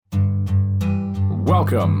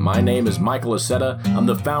Welcome, my name is Michael Aceta. I'm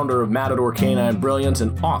the founder of Matador Canine Brilliance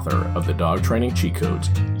and author of the Dog Training Cheat Codes.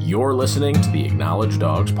 You're listening to the Acknowledge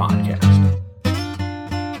Dogs podcast.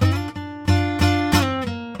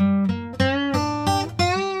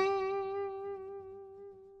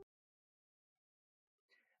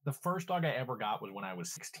 The first dog I ever got was when I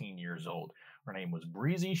was 16 years old. Her name was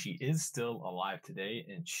Breezy. She is still alive today,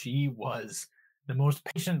 and she was the most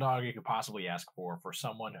patient dog you could possibly ask for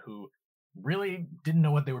someone who really didn't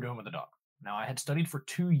know what they were doing with the dog. Now, I had studied for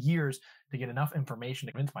 2 years to get enough information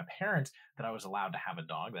to convince my parents that I was allowed to have a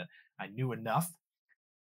dog, that I knew enough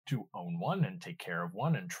to own one and take care of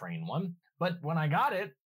one and train one. But when I got it,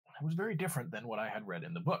 it was very different than what I had read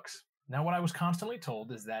in the books. Now, what I was constantly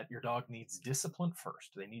told is that your dog needs discipline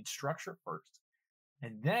first. They need structure first.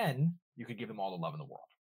 And then you could give them all the love in the world.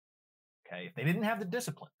 Okay? If they didn't have the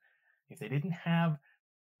discipline, if they didn't have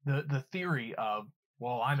the theory of,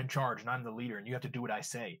 well, I'm in charge and I'm the leader and you have to do what I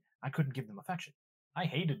say, I couldn't give them affection. I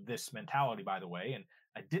hated this mentality, by the way, and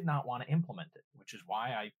I did not want to implement it, which is why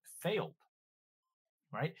I failed.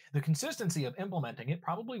 Right? The consistency of implementing it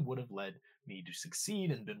probably would have led me to succeed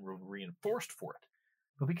and been reinforced for it.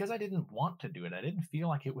 But because I didn't want to do it, I didn't feel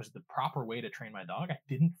like it was the proper way to train my dog, I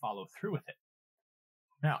didn't follow through with it.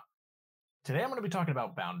 Now, today I'm going to be talking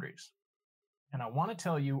about boundaries. And I want to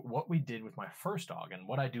tell you what we did with my first dog and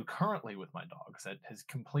what I do currently with my dogs that has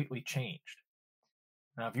completely changed.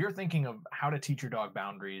 Now, if you're thinking of how to teach your dog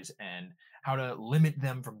boundaries and how to limit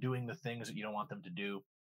them from doing the things that you don't want them to do,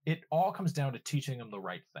 it all comes down to teaching them the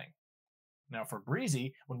right thing. Now, for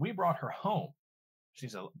Breezy, when we brought her home,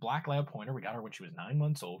 she's a black lab pointer. We got her when she was 9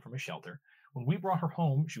 months old from a shelter. When we brought her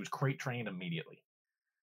home, she was crate trained immediately.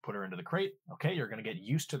 Put her into the crate. Okay, you're going to get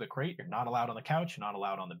used to the crate. You're not allowed on the couch. You're not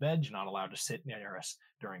allowed on the bed. You're not allowed to sit near us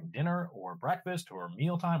during dinner or breakfast or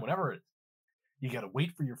mealtime, whatever it is. You got to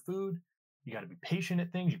wait for your food. You got to be patient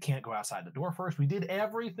at things. You can't go outside the door first. We did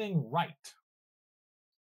everything right.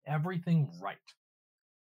 Everything right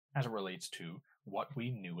as it relates to what we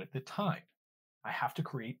knew at the time. I have to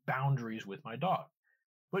create boundaries with my dog.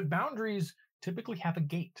 But boundaries typically have a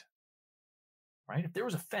gate, right? If there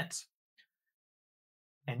was a fence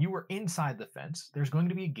and you were inside the fence, there's going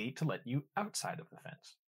to be a gate to let you outside of the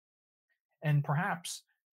fence. And perhaps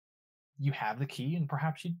you have the key and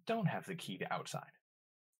perhaps you don't have the key to outside.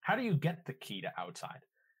 How do you get the key to outside?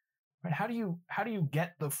 Right? How do you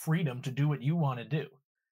get the freedom to do what you want to do?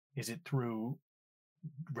 Is it through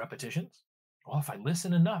repetitions? Well, if I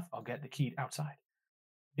listen enough, I'll get the key outside.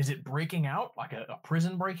 Is it breaking out, like a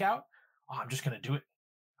prison breakout? Oh, I'm just going to do it.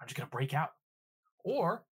 I'm just going to break out.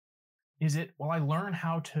 Or is it, well, I learn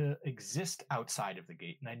how to exist outside of the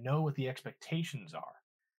gate and I know what the expectations are.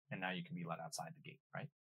 And now you can be let outside the gate, right?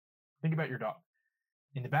 Think about your dog.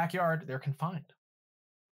 In the backyard, they're confined.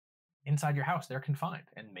 Inside your house, they're confined.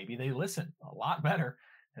 And maybe they listen a lot better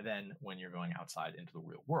than when you're going outside into the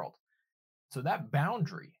real world. So that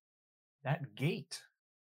boundary, that gate,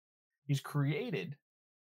 is created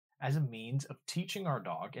as a means of teaching our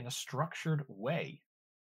dog in a structured way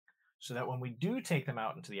so that when we do take them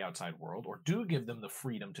out into the outside world or do give them the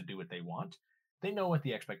freedom to do what they want, they know what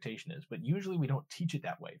the expectation is. But usually we don't teach it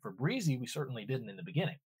that way. For Breezy, we certainly didn't in the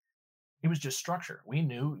beginning. It was just structure. We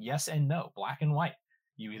knew yes and no, black and white.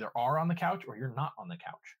 You either are on the couch or you're not on the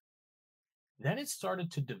couch. Then it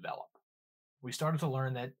started to develop. We started to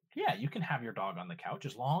learn that, yeah, you can have your dog on the couch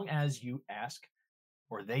as long as you ask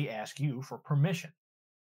or they ask you for permission.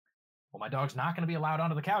 Well, my dog's not going to be allowed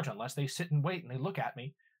onto the couch unless they sit and wait and they look at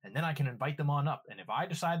me, and then I can invite them on up. And if I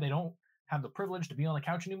decide they don't have the privilege to be on the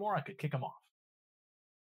couch anymore, I could kick them off.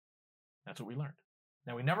 That's what we learned.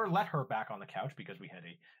 Now, we never let her back on the couch because we had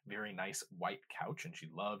a very nice white couch and she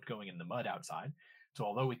loved going in the mud outside. So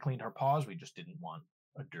although we cleaned her paws, we just didn't want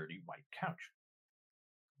a dirty white couch.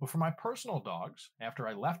 But for my personal dogs, after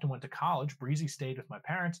I left and went to college, Breezy stayed with my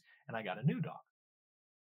parents and I got a new dog.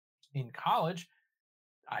 In college,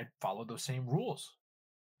 I followed those same rules,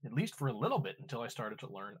 at least for a little bit, until I started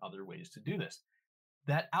to learn other ways to do this.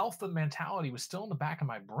 That alpha mentality was still in the back of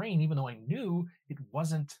my brain, even though I knew it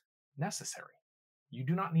wasn't necessary. You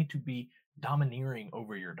do not need to be domineering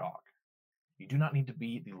over your dog. You do not need to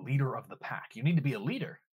be the leader of the pack. You need to be a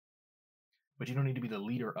leader, but you don't need to be the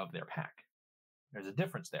leader of their pack. There's a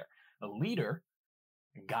difference there. A leader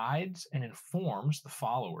guides and informs the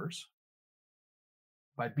followers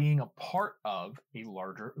by being a part of a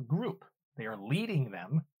larger group. They are leading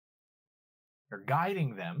them, they're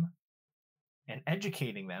guiding them, and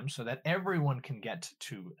educating them so that everyone can get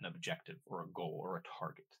to an objective or a goal or a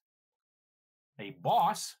target. A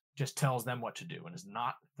boss just tells them what to do and is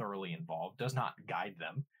not thoroughly involved, does not guide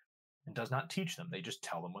them, and does not teach them. They just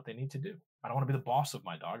tell them what they need to do. I don't want to be the boss of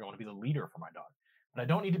my dog. I want to be the leader for my dog. But I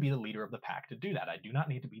don't need to be the leader of the pack to do that. I do not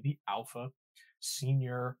need to be the alpha,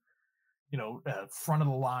 senior, front of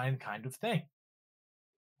the line kind of thing.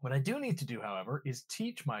 What I do need to do, however, is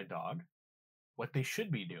teach my dog what they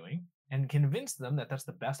should be doing and convince them that that's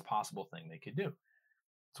the best possible thing they could do.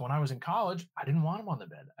 So when I was in college, I didn't want him on the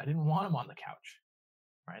bed. I didn't want him on the couch.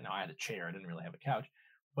 Right now, I had a chair. I didn't really have a couch.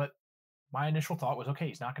 But my initial thought was, okay,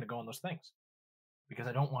 he's not going to go on those things because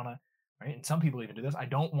I don't want to, right? And some people even do this. I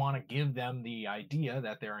don't want to give them the idea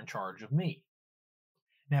that they're in charge of me.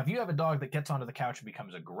 Now, if you have a dog that gets onto the couch and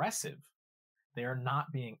becomes aggressive, they are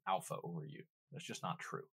not being alpha over you. That's just not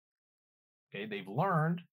true. Okay, they've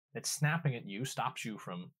learned that snapping at you stops you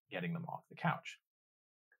from getting them off the couch.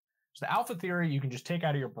 So the alpha theory, you can just take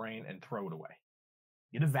out of your brain and throw it away.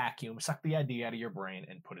 Get a vacuum, suck the idea out of your brain,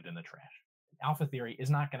 and put it in the trash. Alpha theory is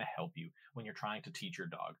not going to help you when you're trying to teach your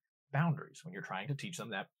dog boundaries, when you're trying to teach them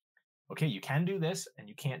that, okay, you can do this and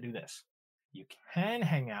you can't do this. You can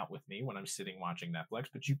hang out with me when I'm sitting watching Netflix,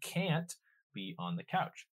 but you can't be on the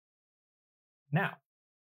couch. Now,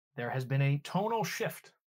 there has been a tonal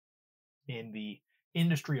shift in the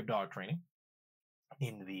industry of dog training,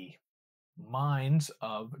 in the minds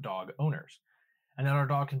of dog owners, and that our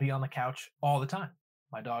dog can be on the couch all the time.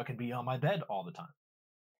 My dog can be on my bed all the time.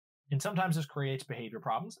 And sometimes this creates behavior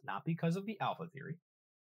problems, not because of the alpha theory,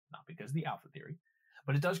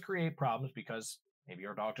 but it does create problems because maybe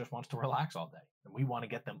our dog just wants to relax all day and we want to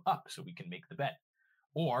get them up so we can make the bed,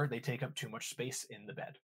 or they take up too much space in the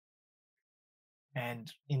bed.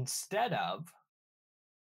 And instead of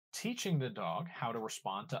teaching the dog how to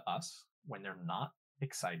respond to us when they're not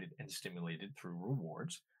excited and stimulated through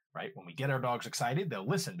rewards, right? When we get our dogs excited, they'll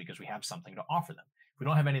listen because we have something to offer them. If we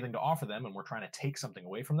don't have anything to offer them and we're trying to take something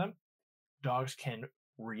away from them, dogs can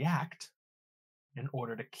react in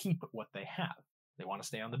order to keep what they have. They want to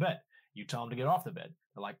stay on the bed. You tell them to get off the bed.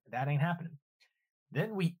 They're like, that ain't happening.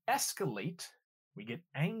 Then we escalate. We get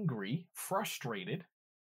angry, frustrated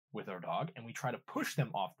with our dog, and we try to push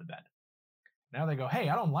them off the bed. Now they go, hey,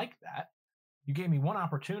 I don't like that. You gave me one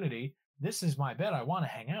opportunity. This is my bed. I want to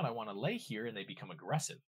hang out. I want to lay here. And they become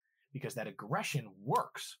aggressive because that aggression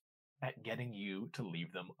works at getting you to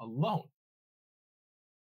leave them alone.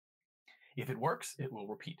 If it works, it will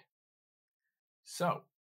repeat. So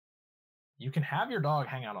you can have your dog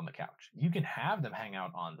hang out on the couch. You can have them hang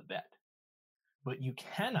out on the bed. But you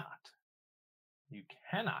cannot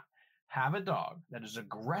have a dog that is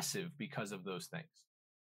aggressive because of those things.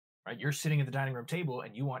 Right? You're sitting at the dining room table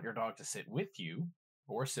and you want your dog to sit with you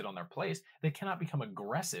or sit on their place. They cannot become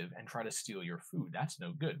aggressive and try to steal your food. That's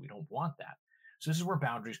no good. We don't want that. So this is where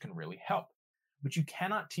boundaries can really help. But you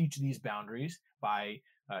cannot teach these boundaries by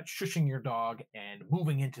shushing your dog and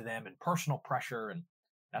moving into them and personal pressure. And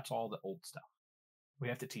that's all the old stuff. We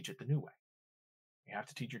have to teach it the new way. You have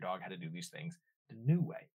to teach your dog how to do these things the new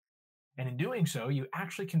way. And in doing so, you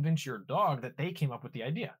actually convince your dog that they came up with the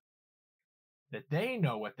idea, that they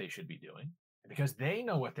know what they should be doing, because they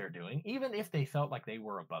know what they're doing, even if they felt like they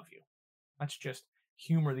were above you. Let's just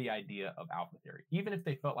humor the idea of alpha theory. Even if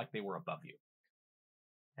they felt like they were above you.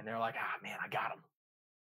 And they're like, man, I got them.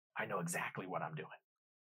 I know exactly what I'm doing.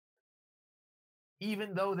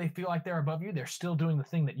 Even though they feel like they're above you, they're still doing the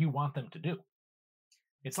thing that you want them to do.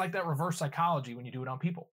 It's like that reverse psychology when you do it on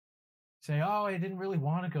people. Say, oh, I didn't really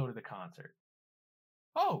want to go to the concert.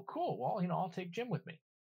 Oh, cool. Well, I'll take Jim with me.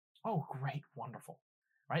 Oh, great. Wonderful.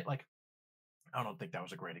 Right? Like, I don't think that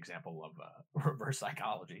was a great example of reverse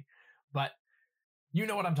psychology, but you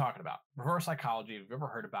know what I'm talking about. Reverse psychology, if you've ever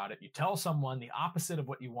heard about it, you tell someone the opposite of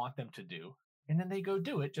what you want them to do, and then they go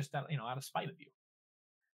do it just out of spite of you.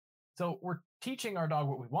 So we're teaching our dog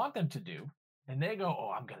what we want them to do, and they go,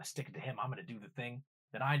 oh, I'm going to stick it to him. I'm going to do the thing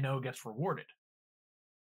that I know gets rewarded.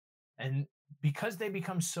 And because they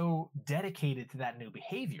become so dedicated to that new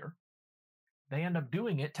behavior, they end up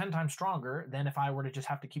doing it 10 times stronger than if I were to just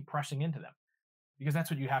have to keep pressing into them. Because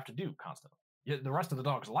that's what you have to do constantly. The rest of the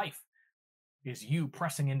dog's life is you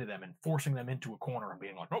pressing into them and forcing them into a corner and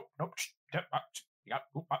being like, nope, you got,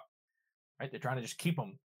 right? They're trying to just keep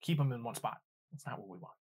them in one spot. That's not what we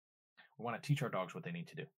want. We want to teach our dogs what they need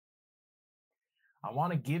to do. I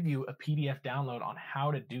want to give you a PDF download on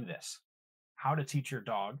how to do this, how to teach your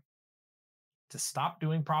dog to stop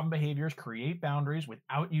doing problem behaviors, create boundaries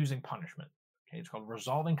without using punishment. Okay, it's called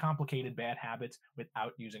Resolving Complicated Bad Habits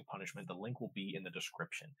Without Using Punishment. The link will be in the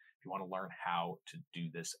description if you want to learn how to do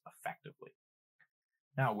this effectively.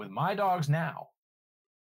 Now, with my dogs now,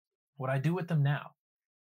 what I do with them now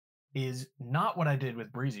is not what I did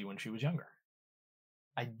with Breezy when she was younger.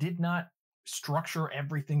 I did not structure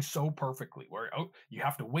everything so perfectly where, oh, you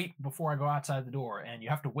have to wait before I go outside the door and you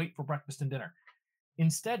have to wait for breakfast and dinner.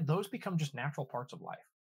 Instead, those become just natural parts of life.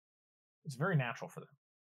 It's very natural for them.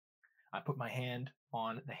 I put my hand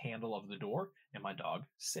on the handle of the door and my dog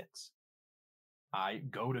sits. I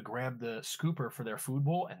go to grab the scooper for their food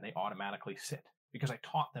bowl and they automatically sit because I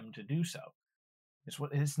taught them to do so.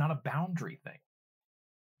 It's not a boundary thing.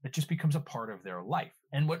 It just becomes a part of their life.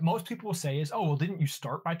 And what most people will say is, oh, well, didn't you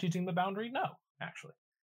start by teaching the boundary? No, actually.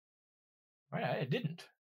 Right? It didn't.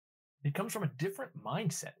 It comes from a different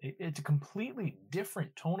mindset. It's a completely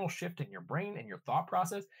different tonal shift in your brain and your thought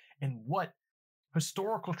process and what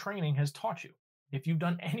historical training has taught you. If you've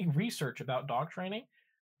done any research about dog training,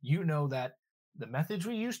 you know that the methods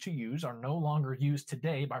we used to use are no longer used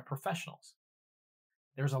today by professionals.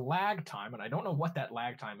 There's a lag time, and I don't know what that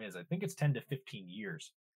lag time is. I think it's 10 to 15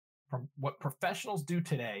 years from what professionals do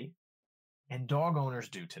today and dog owners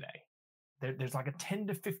do today. There's like a 10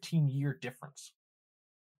 to 15 year difference.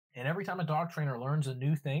 And every time a dog trainer learns a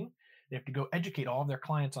new thing, they have to go educate all of their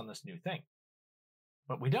clients on this new thing.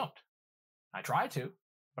 But we don't. I try to,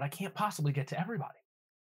 but I can't possibly get to everybody.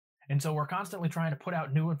 And so we're constantly trying to put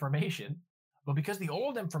out new information. But because the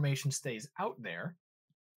old information stays out there,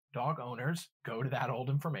 dog owners go to that old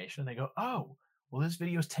information and they go, oh, well, this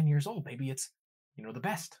video is 10 years old. Maybe it's, the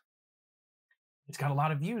best. It's got a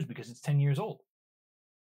lot of views because it's 10 years old.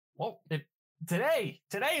 Well, today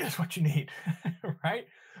is what you need, right?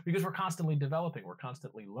 Because we're constantly developing, we're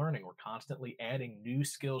constantly learning, we're constantly adding new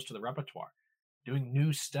skills to the repertoire, doing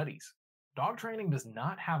new studies. Dog training does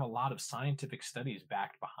not have a lot of scientific studies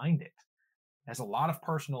backed behind it. It has a lot of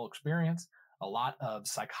personal experience, a lot of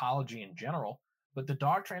psychology in general, but the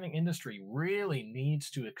dog training industry really needs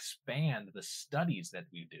to expand the studies that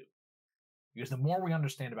we do. Because the more we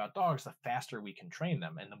understand about dogs, the faster we can train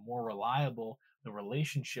them and the more reliable the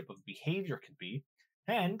relationship of behavior can be,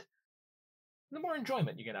 and the more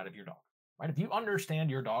enjoyment you get out of your dog, right? If you understand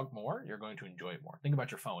your dog more, you're going to enjoy it more. Think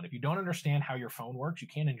about your phone. If you don't understand how your phone works, you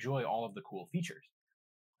can't enjoy all of the cool features.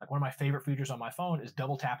 Like one of my favorite features on my phone is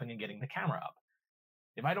double tapping and getting the camera up.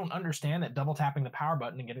 If I don't understand that double tapping the power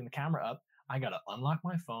button and getting the camera up, I got to unlock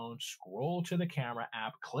my phone, scroll to the camera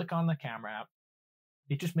app, click on the camera app.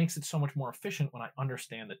 It just makes it so much more efficient when I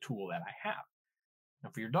understand the tool that I have. Now,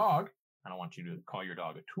 for your dog, I don't want you to call your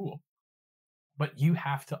dog a tool, but you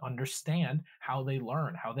have to understand how they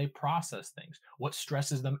learn, how they process things, what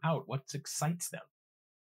stresses them out, what excites them.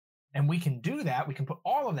 And we can do that. We can put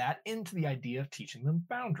all of that into the idea of teaching them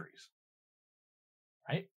boundaries,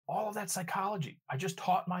 right? All of that psychology. I just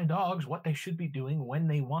taught my dogs what they should be doing when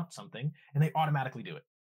they want something, and they automatically do it.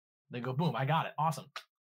 They go, boom, I got it. Awesome.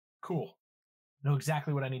 Cool. Know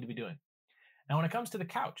exactly what I need to be doing. Now, when it comes to the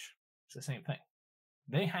couch, it's the same thing.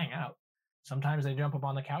 They hang out. Sometimes they jump up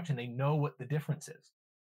on the couch and they know what the difference is,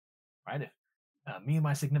 right? If me and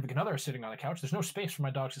my significant other are sitting on the couch, there's no space for my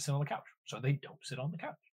dogs to sit on the couch, so they don't sit on the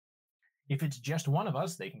couch. If it's just one of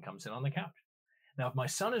us, they can come sit on the couch. Now, if my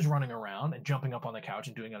son is running around and jumping up on the couch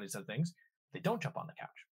and doing all these other things, they don't jump on the couch.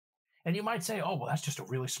 And you might say, oh, well, that's just a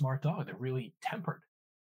really smart dog. They're really tempered,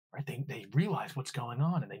 right? They realize what's going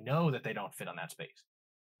on and they know that they don't fit on that space.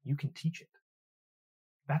 You can teach it.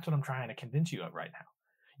 That's what I'm trying to convince you of right now.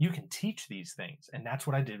 You can teach these things. And that's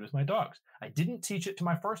what I did with my dogs. I didn't teach it to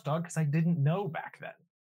my first dog because I didn't know back then.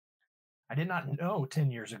 I did not know 10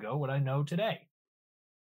 years ago what I know today.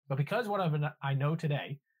 But because what I know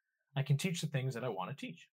today, I can teach the things that I want to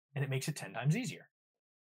teach. And it makes it 10 times easier.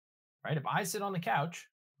 Right? If I sit on the couch,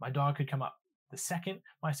 my dog could come up. The second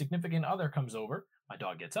my significant other comes over, my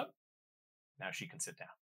dog gets up. Now she can sit down.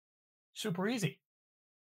 Super easy.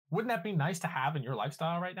 Wouldn't that be nice to have in your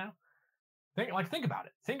lifestyle right now? Think about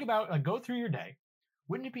it. Think about, go through your day.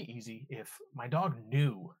 Wouldn't it be easy if my dog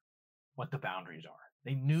knew what the boundaries are?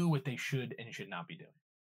 They knew what they should and should not be doing.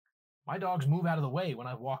 My dogs move out of the way when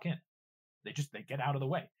I walk in. They get out of the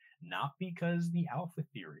way. Not because the alpha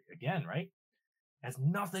theory, again, right? Has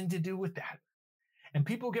nothing to do with that. And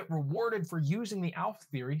people get rewarded for using the alpha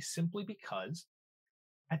theory simply because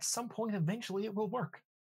at some point, eventually it will work,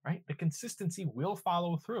 right? The consistency will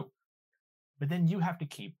follow through. But then you have to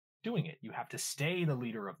keep doing it. You have to stay the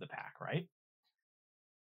leader of the pack, right?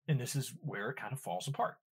 And this is where it kind of falls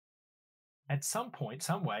apart. At some point,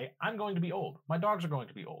 some way, I'm going to be old. My dogs are going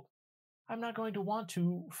to be old. I'm not going to want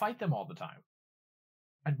to fight them all the time.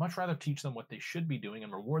 I'd much rather teach them what they should be doing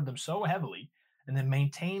and reward them so heavily and then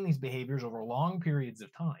maintain these behaviors over long periods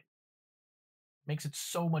of time. Makes it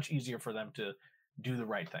so much easier for them to do the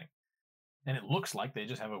right thing. And it looks like they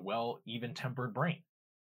just have a well, even-tempered brain.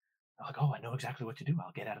 They're like, oh, I know exactly what to do.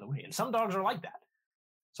 I'll get out of the way. And some dogs are like that.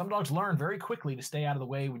 Some dogs learn very quickly to stay out of the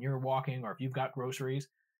way when you're walking or if you've got groceries.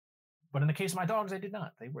 But in the case of my dogs, they did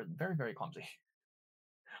not. They were very, very clumsy.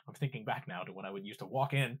 I'm thinking back now to when I would used to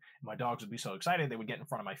walk in, and my dogs would be so excited they would get in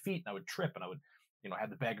front of my feet and I would trip and I would, have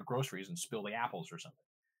the bag of groceries and spill the apples or something.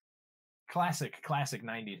 Classic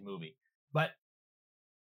 90s movie. But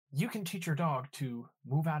you can teach your dog to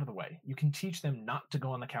move out of the way. You can teach them not to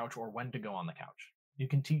go on the couch or when to go on the couch. You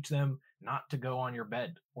can teach them not to go on your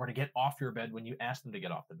bed or to get off your bed when you ask them to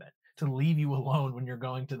get off the bed, to leave you alone when you're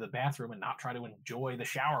going to the bathroom and not try to enjoy the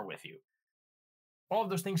shower with you. All of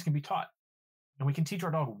those things can be taught. And we can teach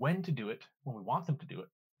our dog when to do it when we want them to do it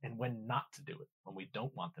and when not to do it when we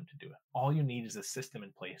don't want them to do it. All you need is a system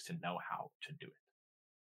in place to know how to do it.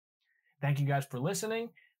 Thank you guys for listening.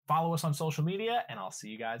 Follow us on social media, and I'll see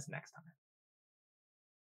you guys next time.